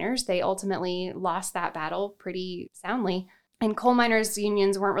for the miners. They ultimately lost that battle pretty soundly. And coal miners'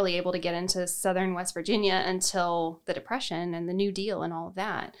 unions weren't really able to get into southern West Virginia until the Depression and the New Deal and all of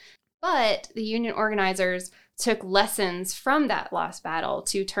that. But the union organizers took lessons from that lost battle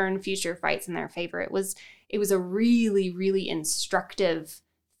to turn future fights in their favor. It was a really, really instructive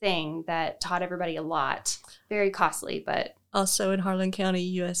thing that taught everybody a lot. Very costly, but... Also in Harlan County,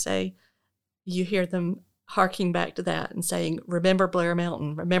 USA, you hear them harking back to that and saying, remember Blair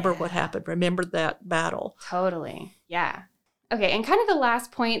Mountain, remember what happened, remember that battle. Totally, yeah. Okay, and kind of the last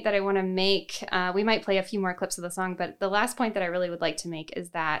point that I want to make, we might play a few more clips of the song, but the last point that I really would like to make is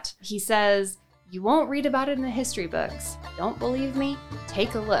that he says, you won't read about it in the history books. Don't believe me?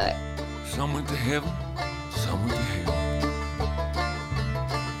 Take a look. Some went to heaven, some went to hell.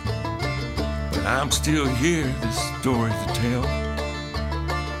 But I'm still here, this story to tell.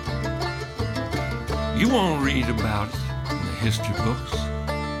 You won't read about it in the history books.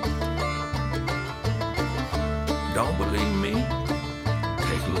 Don't believe me?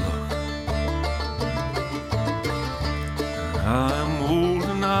 Take a look. I'm old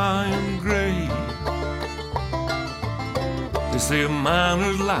and I am gray. They say a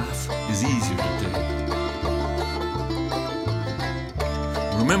miner's life is easier today.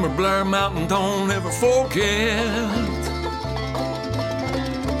 Remember Blair Mountain, don't ever forget.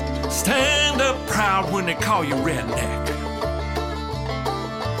 Stand up proud when they call you redneck.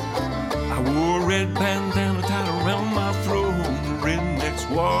 I wore a red bandana tied around my throat. The redneck's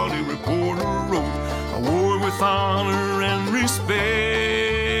Wally Reporter wrote. I wore it with honor and respect.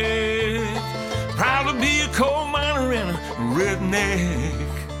 Proud to be a coal miner and a redneck.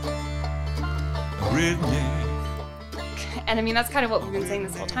 A redneck. And I mean, that's kind of what we've been saying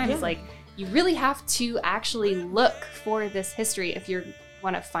this whole time. Is like, you really have to actually look for this history if you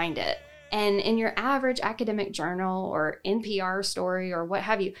want to find it. And in your average academic journal or NPR story or what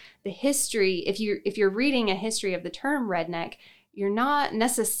have you, the history, if you're reading a history of the term redneck, you're not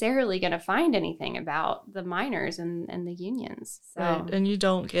necessarily going to find anything about the miners and the unions. So. Right. And you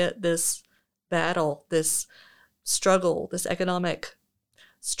don't get this battle, this struggle, this economic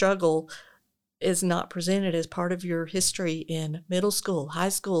struggle is not presented as part of your history in middle school, high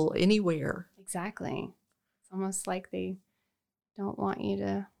school, anywhere. Exactly. It's almost like they don't want you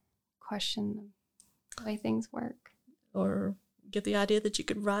to question the way things work. Or get the idea that you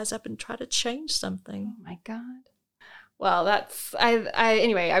could rise up and try to change something. Oh my God. Well,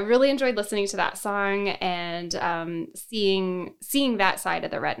 anyway, I really enjoyed listening to that song and seeing that side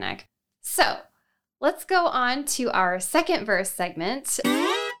of the redneck. So let's go on to our second verse segment.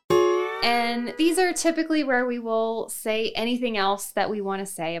 And these are typically where we will say anything else that we want to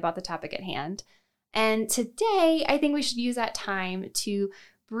say about the topic at hand. And today, I think we should use that time to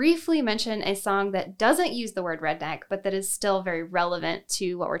briefly mention a song that doesn't use the word redneck, but that is still very relevant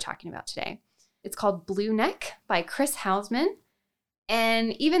to what we're talking about today. It's called Blue Neck by Chris Hausman.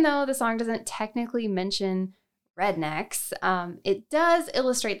 And even though the song doesn't technically mention rednecks, it does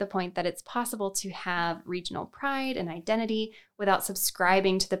illustrate the point that it's possible to have regional pride and identity without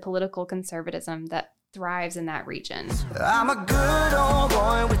subscribing to the political conservatism that thrives in that region. I'm a good old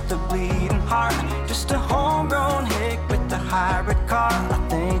boy with a bleeding heart, just a homegrown hick with a hybrid car. I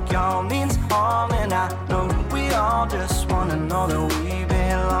think y'all means all, and I know we all just wanna know that we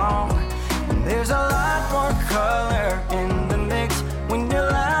belong. And there's a lot more color in the mix when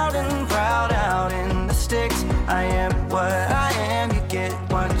you're loud and proud out in the sticks. I am what I am, you get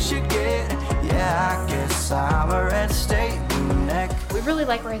what you get. Yeah, I guess I'm a red state neck. We really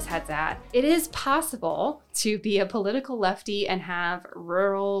like where his head's at. It is possible to be a political lefty and have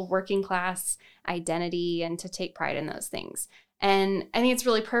rural working class identity and to take pride in those things. And I think it's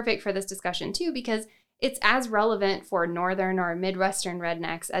really perfect for this discussion too, because it's as relevant for northern or midwestern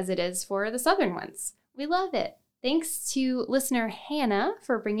rednecks as it is for the southern ones. We love it. Thanks to listener Hannah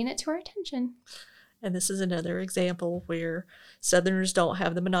for bringing it to our attention. And this is another example where Southerners don't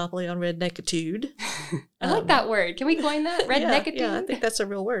have the monopoly on redneckitude. I like that word. Can we coin that? Redneckitude? Yeah, I think that's a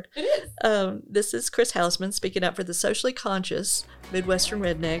real word. It is. This is Chris Hausman speaking up for the socially conscious Midwestern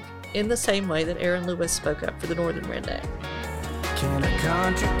redneck in the same way that Aaron Lewis spoke up for the Northern redneck. Can a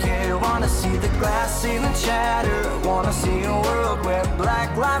country kid wanna see the glass ceiling shatter? Wanna see a world where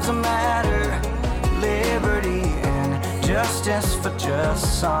black lives matter? Liberty and justice for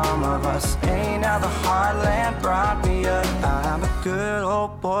just some of us. Ain't how the heartland brought me up. I'm a good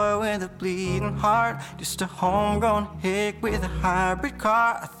old boy with a bleeding heart, just a homegrown hick with a hybrid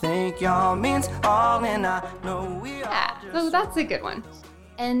car. I think y'all means all, and I know we all so that's a good one.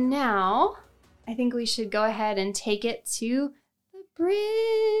 And now I think we should go ahead and take it to the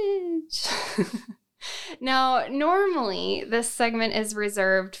bridge. Now, normally this segment is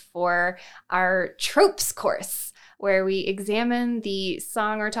reserved for our tropes course, where we examine the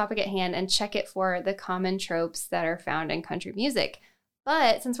song or topic at hand and check it for the common tropes that are found in country music.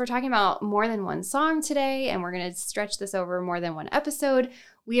 But since we're talking about more than one song today, and we're going to stretch this over more than one episode,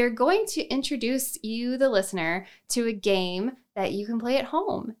 we are going to introduce you, the listener, to a game that you can play at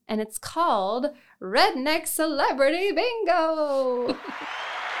home. And it's called Redneck Celebrity Bingo.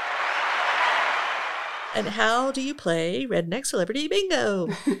 And how do you play Redneck Celebrity Bingo?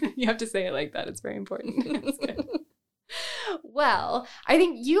 You have to say it like that. It's very important. Well, I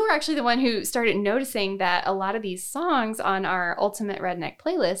think you were actually the one who started noticing that a lot of these songs on our Ultimate Redneck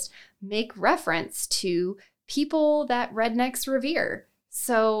playlist make reference to people that rednecks revere.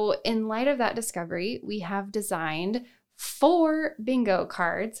 So in light of that discovery, we have designed 4 bingo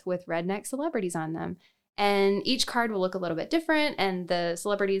cards with redneck celebrities on them. And each card will look a little bit different, and the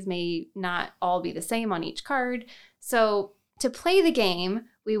celebrities may not all be the same on each card. So to play the game,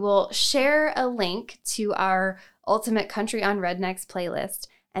 we will share a link to our Ultimate Country on Rednecks playlist.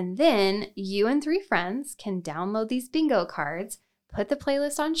 And then you and 3 friends can download these bingo cards, put the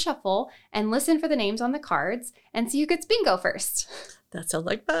playlist on shuffle, and listen for the names on the cards and see who gets bingo first. That sounds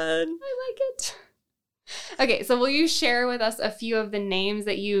like fun. I like it. Okay, so will you share with us a few of the names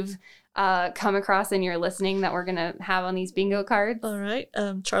that you've come across in your listening that we're going to have on these bingo cards? All right.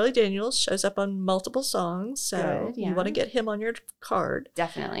 Charlie Daniels shows up on multiple songs, so Good, yeah. you want to get him on your card.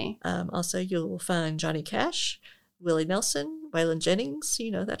 Definitely. Also, you'll find Johnny Cash, Willie Nelson, Waylon Jennings,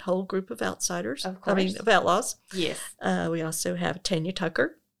 that whole group of outsiders. Of course. Of outlaws. Yes. We also have Tanya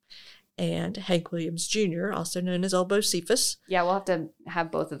Tucker and Hank Williams Jr., also known as Old Bo Cephas. Yeah, we'll have to have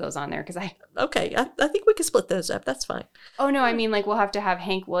both of those on there because Okay, I think we can split those up. That's fine. Oh, no, I mean, we'll have to have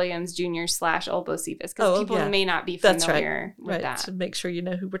Hank Williams Jr. / Old Bo Cephas because people may not be familiar with that. So make sure you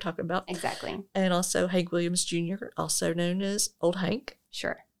know who we're talking about. Exactly. And also Hank Williams Jr., also known as Old Hank.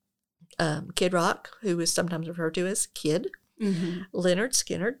 Sure. Kid Rock, who is sometimes referred to as Kid. Mm-hmm. Leonard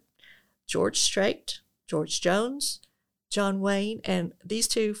Skinner, George Strait, George Jones, John Wayne, and these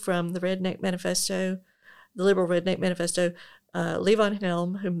two from the Redneck Manifesto, the Liberal Redneck Manifesto, Levon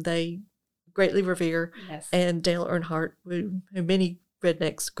Helm, whom they greatly revere, yes. and Dale Earnhardt, who many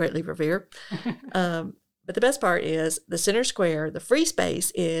rednecks greatly revere. But the best part is the center square, the free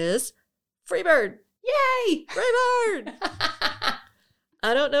space is Freebird. Yay! Freebird!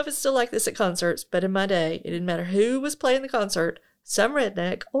 I don't know if it's still like this at concerts, but in my day, it didn't matter who was playing the concert. Some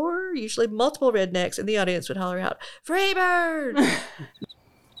redneck, or usually multiple rednecks in the audience, would holler out, Freebird!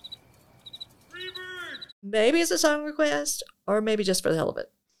 Maybe it's a song request, or maybe just for the hell of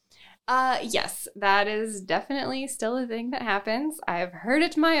it. Yes, that is definitely still a thing that happens. I've heard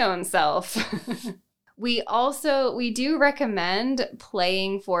it my own self. We do recommend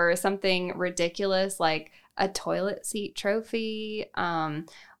playing for something ridiculous like a toilet seat trophy,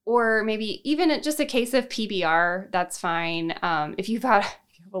 or maybe even just a case of PBR. That's fine. If you have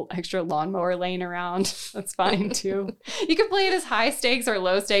an extra lawnmower laying around, that's fine too. You can play it as high stakes or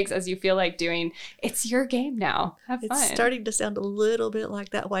low stakes as you feel like doing. It's your game now. Have fun. It's starting to sound a little bit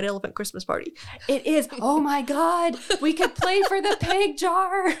like that White Elephant Christmas party. It is. Oh my God. We could play for the pig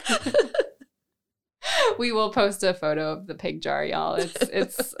jar. We will post a photo of the pig jar, y'all.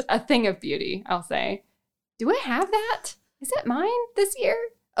 It's a thing of beauty, I'll say. Do I have that? Is it mine this year?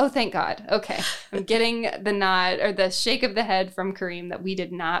 Oh, thank God. Okay. I'm getting the nod or the shake of the head from Kareem that we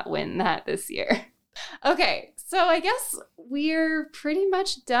did not win that this year. Okay. So I guess we're pretty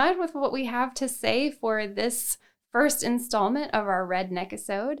much done with what we have to say for this first installment of our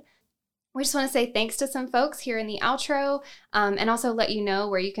Redneck-isode. We just want to say thanks to some folks here in the outro, and also let you know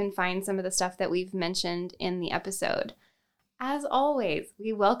where you can find some of the stuff that we've mentioned in the episode. As always,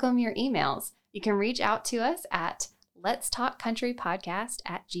 we welcome your emails. You can reach out to us at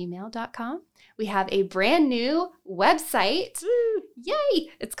letstalkcountrypodcast@gmail.com. We have a brand new website. Woo!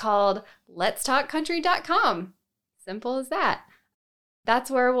 Yay! It's called letstalkcountry.com. Simple as that.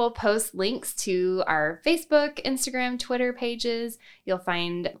 That's where we'll post links to our Facebook, Instagram, Twitter pages. You'll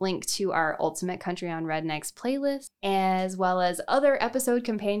find a link to our Ultimate Country on Rednecks playlist, as well as other episode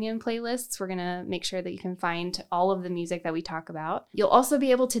companion playlists. We're going to make sure that you can find all of the music that we talk about. You'll also be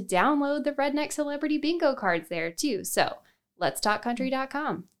able to download the Redneck Celebrity Bingo cards there too. So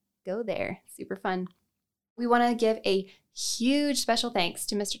letstalkcountry.com. Go there. Super fun. We want to give a huge special thanks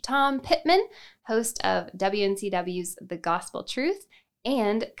to Mr. Tom Pittman, host of WNCW's The Gospel Truth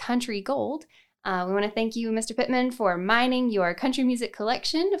and Country Gold. We want to thank you, Mr. Pittman, for mining your country music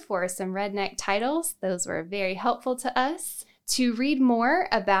collection for some redneck titles. Those were very helpful to us. To read more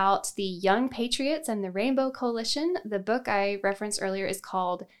about the Young Patriots and the Rainbow Coalition, the book I referenced earlier is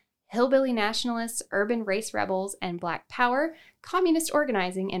called Hillbilly Nationalists, Urban Race Rebels, and Black Power, Communist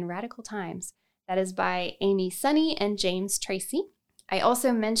Organizing in Radical Times. That is by Amy Sunny and James Tracy. I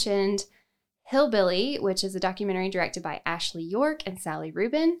also mentioned Hillbilly, which is a documentary directed by Ashley York and Sally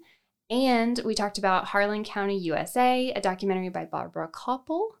Rubin. And we talked about Harlan County, USA, a documentary by Barbara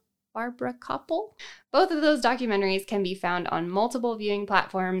Koppel. Both of those documentaries can be found on multiple viewing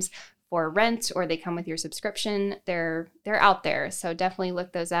platforms for rent, or they come with your subscription. They're out there, so definitely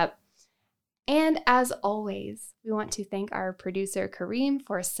look those up. And as always, we want to thank our producer Kareem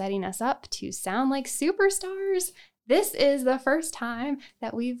for setting us up to sound like superstars. This is the first time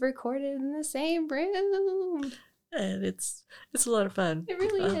that we've recorded in the same room. And it's a lot of fun. It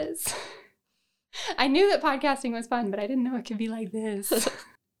really is. I knew that podcasting was fun, but I didn't know it could be like this.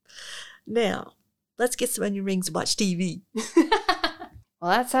 Now, let's get some onion rings and watch TV. Well,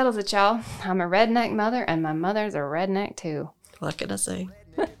 that settles it, y'all. I'm a redneck mother, and my mother's a redneck, too. What can I say?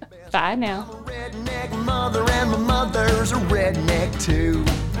 Bye now. Redneck mother and my mother's a redneck too.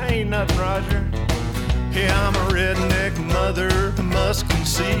 Ain't nothing, Roger. Yeah, I'm a redneck mother. I must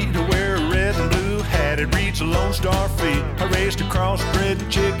concede to wear a red and blue hat. It reads a Lone Star feet. I raised a crossbred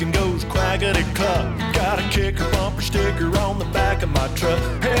chicken, goes quackity cluck. Got a kicker bumper sticker on the back of my truck.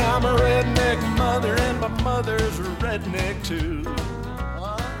 Hey, I'm a redneck mother and my mother's a redneck too.